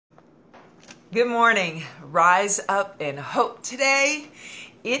Good morning. Rise up in hope. Today,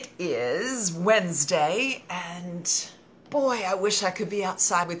 it is Wednesday, and boy, I wish I could be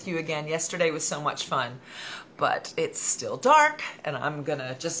outside with you again. Yesterday was so much fun, but it's still dark, and I'm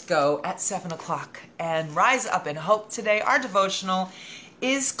gonna just go at 7 o'clock and rise up in hope. Today, our devotional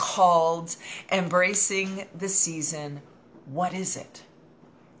is called Embracing the Season. What is it?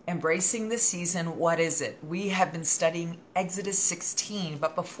 Embracing the season, what is it? We have been studying Exodus 16,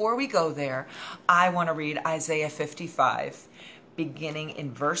 but before we go there, I want to read Isaiah 55, beginning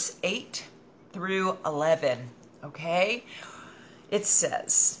in verse 8 through 11, okay? It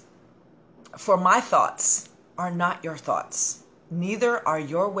says, "For my thoughts are not your thoughts, neither are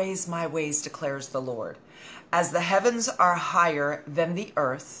your ways my ways, declares the Lord. As the heavens are higher than the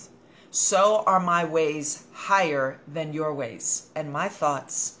earth, so are my ways higher than your ways, and my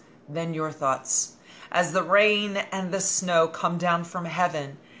thoughts than your thoughts. As the rain and the snow come down from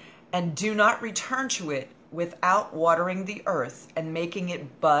heaven, and do not return to it without watering the earth and making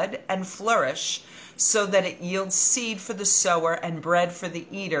it bud and flourish, so that it yields seed for the sower and bread for the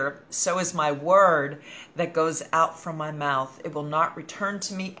eater, so is my word that goes out from my mouth. It will not return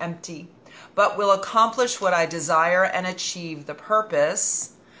to me empty, but will accomplish what I desire and achieve the purpose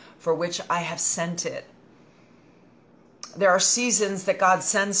for which I have sent it." There are seasons that God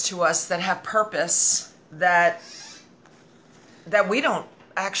sends to us that have purpose that we don't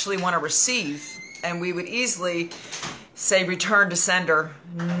actually want to receive, and we would easily say return to sender.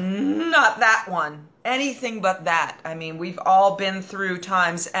 Not that one. Anything but that. I mean, we've all been through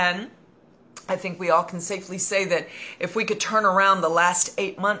times, and I think we all can safely say that if we could turn around the last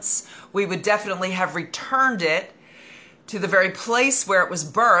 8 months, we would definitely have returned it to the very place where it was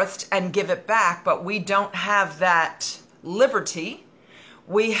birthed and give it back, but we don't have that liberty.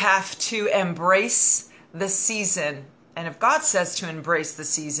 We have to embrace the season. And if God says to embrace the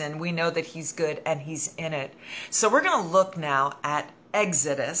season, we know that He's good and He's in it. So we're going to look now at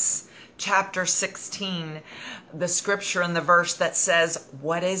Exodus chapter 16, the scripture and the verse that says,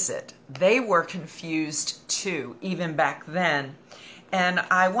 what is it? They were confused too, even back then. And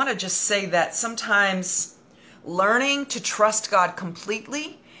I want to just say that sometimes learning to trust God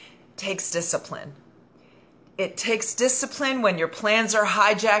completely takes discipline. It takes discipline when your plans are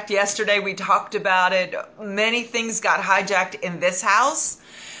hijacked. Yesterday we talked about it. Many things got hijacked in this house,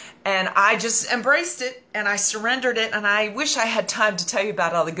 and I just embraced it and I surrendered it, and I wish I had time to tell you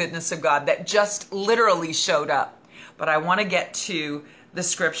about all the goodness of God that just literally showed up. But I want to get to the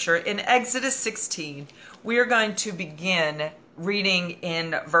scripture. In Exodus 16, we are going to begin reading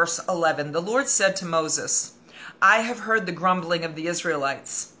in verse 11. The Lord said to Moses, "I have heard the grumbling of the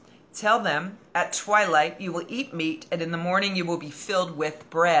Israelites. Tell them, at twilight you will eat meat, and in the morning you will be filled with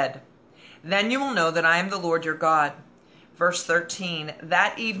bread. Then you will know that I am the Lord your God." Verse 13,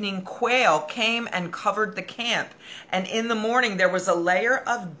 "That evening quail came and covered the camp, and in the morning there was a layer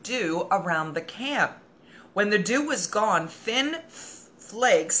of dew around the camp. When the dew was gone, thin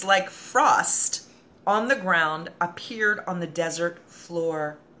flakes like frost on the ground appeared on the desert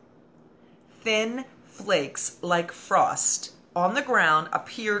floor." Thin flakes like frost on the ground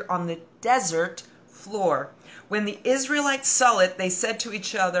appeared on the desert floor. When the Israelites saw it, they said to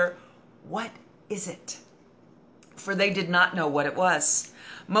each other, "What is it?" For they did not know what it was.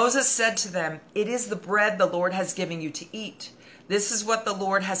 Moses said to them, "It is the bread the Lord has given you to eat. This is what the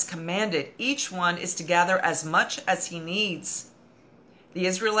Lord has commanded. Each one is to gather as much as he needs." The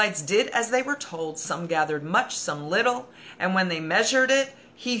Israelites did as they were told. Some gathered much, some little, and when they measured it,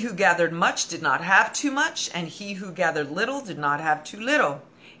 he who gathered much did not have too much, and he who gathered little did not have too little.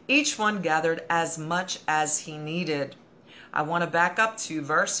 Each one gathered as much as he needed. I want to back up to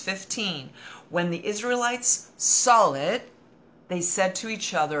verse 15. When the Israelites saw it, they said to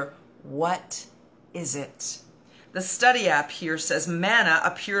each other, "What is it?" The study app here says manna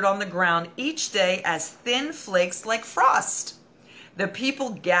appeared on the ground each day as thin flakes like frost. The people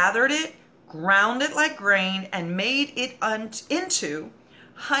gathered it, ground it like grain, and made it into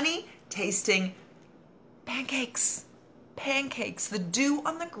honey-tasting pancakes. Pancakes. The dew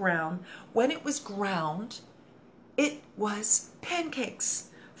on the ground, when it was ground, it was pancakes.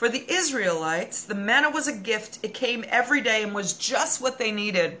 For the Israelites, the manna was a gift. It came every day and was just what they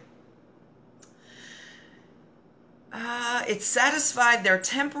needed. It satisfied their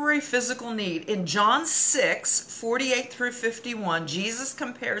temporary physical need. In John 6:48 through 51, Jesus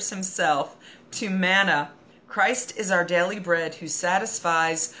compares himself to manna. Christ is our daily bread who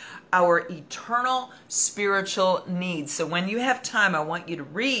satisfies our eternal spiritual needs. So when you have time, I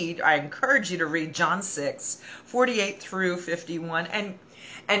encourage you to read John 6:48 through 51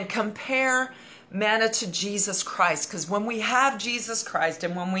 and compare manna to Jesus Christ. Because when we have Jesus Christ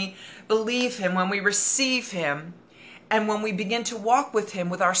and when we believe him, when we receive him, and when we begin to walk with him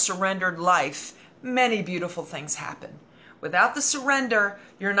with our surrendered life, many beautiful things happen. Without the surrender,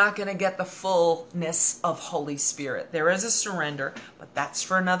 you're not going to get the fullness of Holy Spirit. There is a surrender, but that's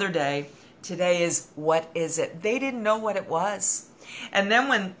for another day. Today is, what is it? They didn't know what it was. And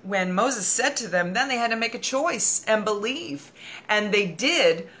then when Moses said to them, then they had to make a choice and believe. And they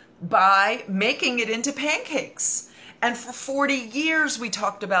did by making it into pancakes. And for 40 years we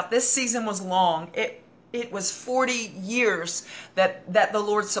talked about, this season was long. It was 40 years that the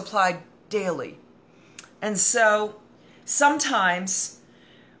Lord supplied daily. And so sometimes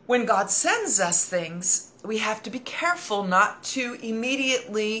when God sends us things, we have to be careful not to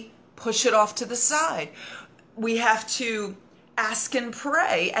immediately push it off to the side. We have to ask and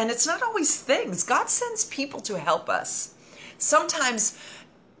pray. And it's not always things. God sends people to help us. Sometimes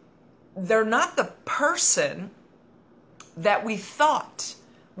they're not the person that we thought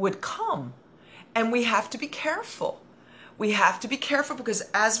would come. And we have to be careful. We have to be careful because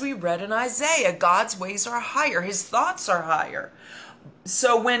as we read in Isaiah, God's ways are higher. His thoughts are higher.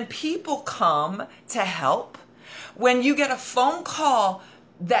 So when people come to help, when you get a phone call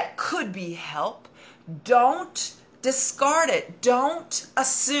that could be help, don't discard it. Don't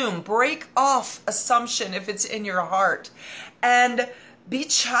assume. Break off assumption if it's in your heart. And be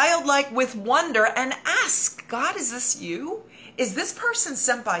childlike with wonder and ask, God, is this you? Is this person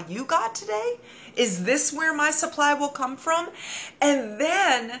sent by you, God, today? Is this where my supply will come from? And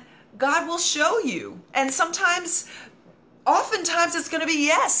then God will show you. And oftentimes it's going to be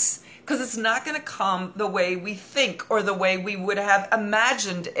yes, because it's not going to come the way we think or the way we would have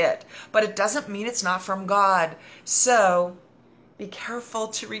imagined it. But it doesn't mean it's not from God. So be careful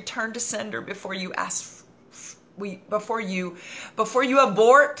to return to sender before you before you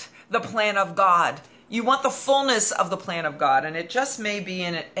abort the plan of God. You want the fullness of the plan of God, and it just may be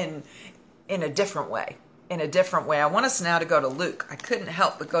in a different way. In a different way. I want us now to go to Luke. I couldn't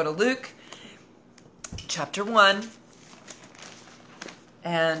help but go to Luke chapter 1.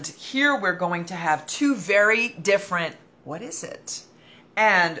 And here we're going to have two very different, what is it?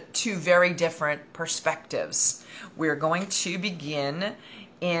 And two very different perspectives. We're going to begin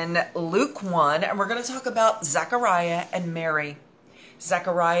in Luke 1, and we're going to talk about Zechariah and Mary.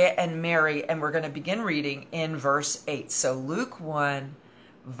 Zechariah and Mary, and we're going to begin reading in verse 8. So Luke 1,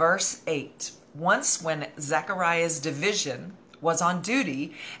 verse 8. Once when Zechariah's division was on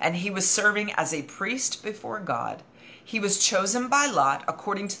duty, and he was serving as a priest before God, he was chosen by lot,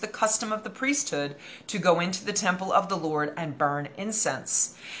 according to the custom of the priesthood, to go into the temple of the Lord and burn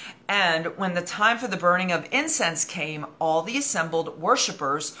incense. And when the time for the burning of incense came, all the assembled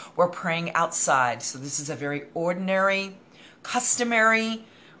worshipers were praying outside. So this is a very ordinary, customary,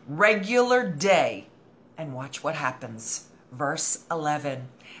 regular day. And watch what happens. Verse 11.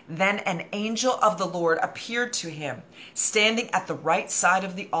 Then an angel of the Lord appeared to him, standing at the right side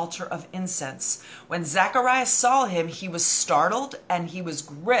of the altar of incense. When Zechariah saw him, he was startled and he was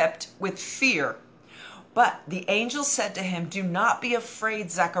gripped with fear. But the angel said to him, "Do not be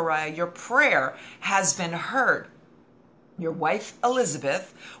afraid, Zechariah. Your prayer has been heard. Your wife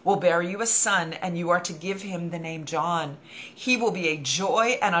Elizabeth will bear you a son, and you are to give him the name John. He will be a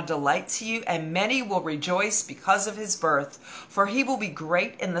joy and a delight to you, and many will rejoice because of his birth, for he will be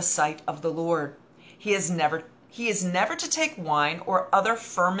great in the sight of the Lord. He is never to take wine or other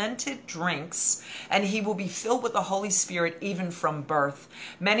fermented drinks, and he will be filled with the Holy Spirit even from birth.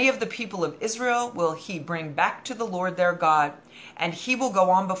 Many of the people of Israel will he bring back to the Lord their God, and he will go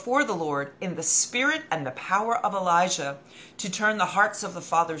on before the Lord in the spirit and the power of Elijah, to turn the hearts of the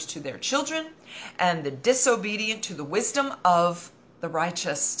fathers to their children, and the disobedient to the wisdom of the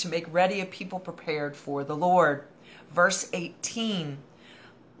righteous, to make ready a people prepared for the Lord." Verse 18.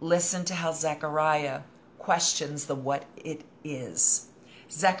 Listen to how Zechariah questions the what it is.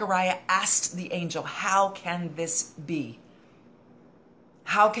 Zechariah asked the angel, "How can this be?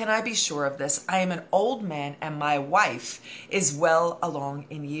 How can I be sure of this? I am an old man, and my wife is well along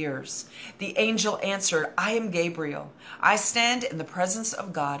in years." The angel answered, "I am Gabriel. I stand in the presence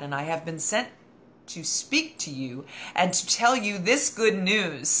of God, and I have been sent to speak to you and to tell you this good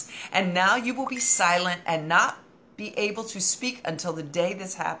news. And now you will be silent and not be able to speak until the day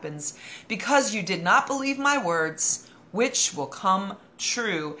this happens, because you did not believe my words, which will come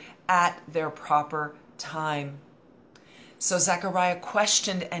true at their proper time." So Zechariah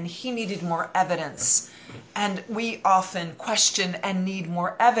questioned, and he needed more evidence. And we often question and need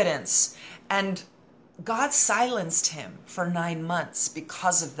more evidence. And God silenced him for 9 months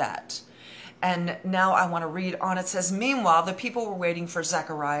because of that. And now I want to read on. It says, "Meanwhile, the people were waiting for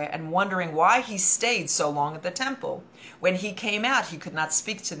Zechariah and wondering why he stayed so long at the temple. When he came out, he could not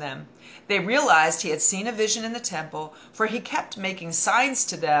speak to them. They realized he had seen a vision in the temple, for he kept making signs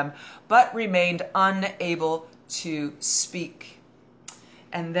to them, but remained unable to speak."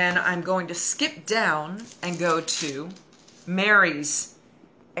 And then I'm going to skip down and go to Mary's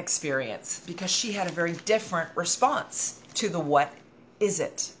experience, because she had a very different response to the "what is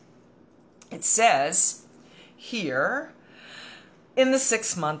it?" It says here, "In the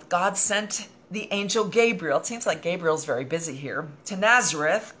 6th month, God sent the angel Gabriel," it seems like Gabriel's very busy here, "to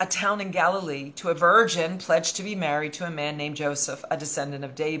Nazareth, a town in Galilee, to a virgin pledged to be married to a man named Joseph, a descendant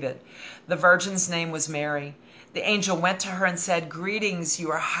of David. The virgin's name was Mary. The angel went to her and said, 'Greetings,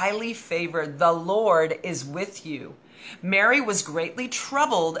 you are highly favored. The Lord is with you.' Mary was greatly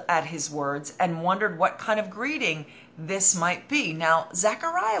troubled at his words and wondered what kind of greeting this might be." Now,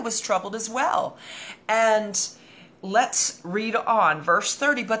 Zechariah was troubled as well. And let's read on, verse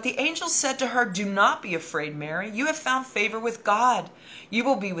 30. "But the angel said to her, 'Do not be afraid, Mary. You have found favor with God. You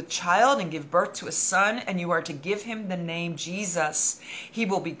will be with child and give birth to a son, and you are to give him the name Jesus. He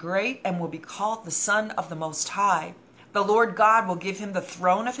will be great and will be called the Son of the Most High. The Lord God will give him the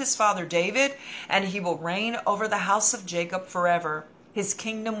throne of his father David, and he will reign over the house of Jacob forever. His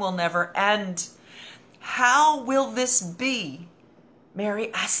kingdom will never end.' 'How will this be?'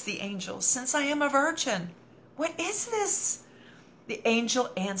 Mary asked the angel, 'since I am a virgin?' 'What is this?' The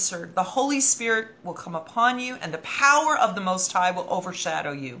angel answered, 'The Holy Spirit will come upon you, and the power of the Most High will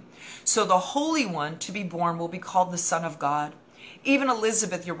overshadow you. So the Holy One to be born will be called the Son of God. Even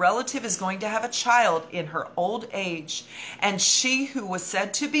Elizabeth, your relative, is going to have a child in her old age, and she who was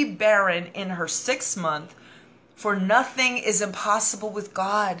said to be barren in her 6th month, for nothing is impossible with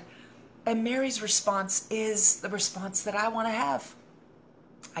God.'" And Mary's response is the response that I want to have.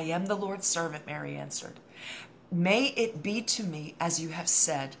 "I am the Lord's servant," Mary answered. "May it be to me as you have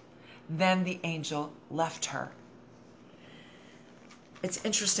said." Then the angel left her. It's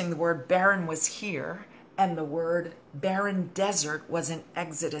interesting, the word barren was here, and the word barren desert was in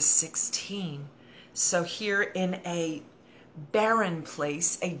Exodus 16. So here in a barren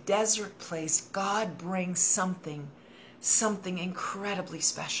place, a desert place, God brings something incredibly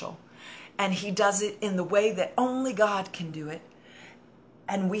special. And he does it in the way that only God can do it.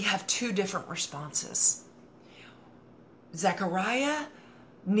 And we have two different responses. Zechariah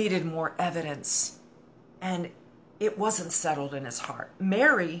needed more evidence, and it wasn't settled in his heart.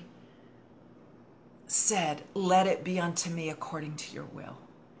 Mary said, "Let it be unto me according to your will."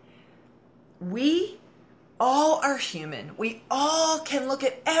 We all are human. We all can look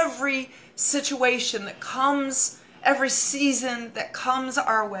at every situation that comes, every season that comes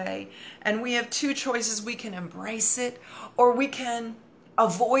our way, and we have two choices. We can embrace it, or we can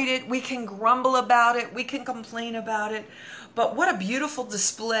avoid it. We can grumble about it. We can complain about it. But what a beautiful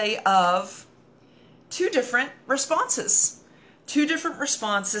display of two different responses. Two different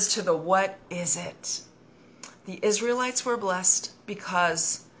responses to the "what is it?" The Israelites were blessed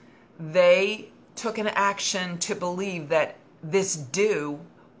because they took an action to believe that this dew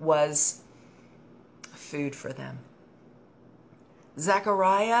was food for them.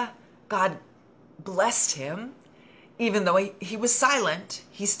 Zechariah, God blessed him. Even though he was silent,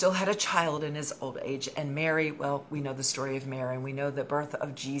 he still had a child in his old age. And Mary, well, we know the story of Mary, and we know the birth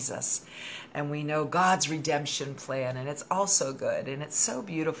of Jesus, and we know God's redemption plan, and it's all so good, and it's so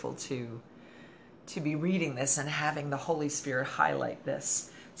beautiful to be reading this and having the Holy Spirit highlight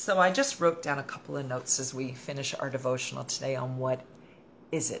this. So I just wrote down a couple of notes as we finish our devotional today on what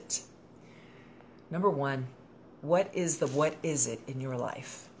is it. Number one, what is it in your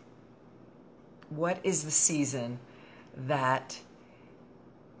life? What is the season that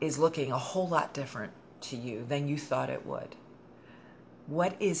is looking a whole lot different to you than you thought it would?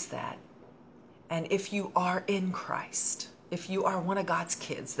 What is that? And if you are in Christ, if you are one of God's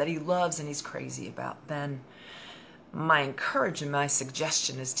kids that he loves and he's crazy about, then my encouragement, my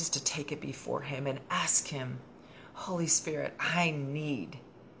suggestion is just to take it before him and ask him, "Holy Spirit, I need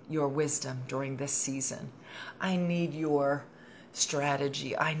your wisdom during this season. I need your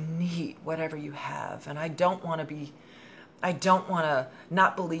strategy. I need whatever you have. And I don't want to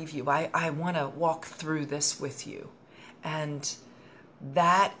not believe you. I want to walk through this with you." And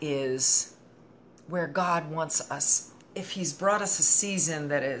that is where God wants us. If he's brought us a season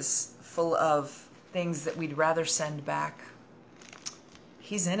that is full of things that we'd rather send back,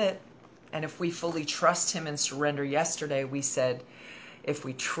 he's in it. And if we fully trust him and surrender, yesterday we said, if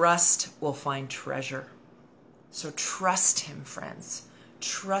we trust, we'll find treasure. So trust him, friends.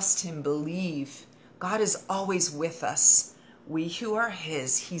 Trust him, believe. God is always with us. We who are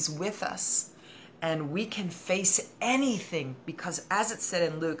his, he's with us. and we can face anything because, as it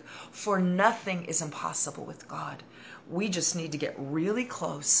said in Luke, for nothing is impossible with God. We just need to get really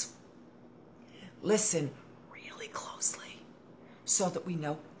close, listen really closely, so that we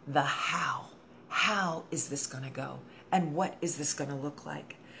know the how. How is this going to go? And what is this going to look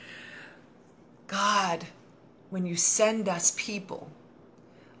like? God, when you send us people,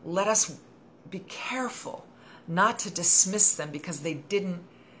 let us be careful not to dismiss them because they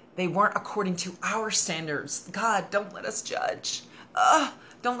weren't according to our standards. God, don't let us judge.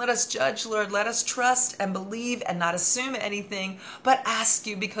 Don't let us judge, Lord. Let us trust and believe and not assume anything, but ask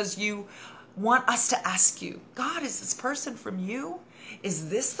you because you want us to ask you, God, is this person from you? Is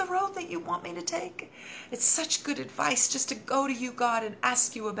this the road that you want me to take? It's such good advice just to go to you, God, and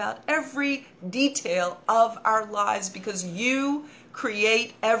ask you about every detail of our lives because you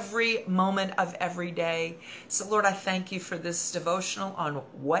create every moment of every day. So, Lord, I thank you for this devotional on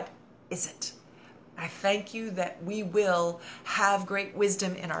what is it? I thank you that we will have great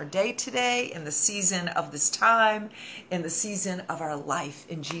wisdom in our day today, in the season of this time, in the season of our life.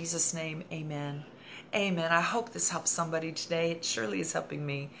 In Jesus' name, amen. Amen. I hope this helps somebody today. It surely is helping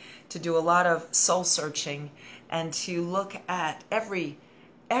me to do a lot of soul searching and to look at every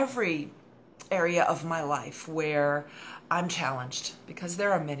area of my life where I'm challenged, because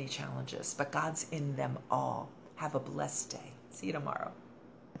there are many challenges, but God's in them all. Have a blessed day. See you tomorrow.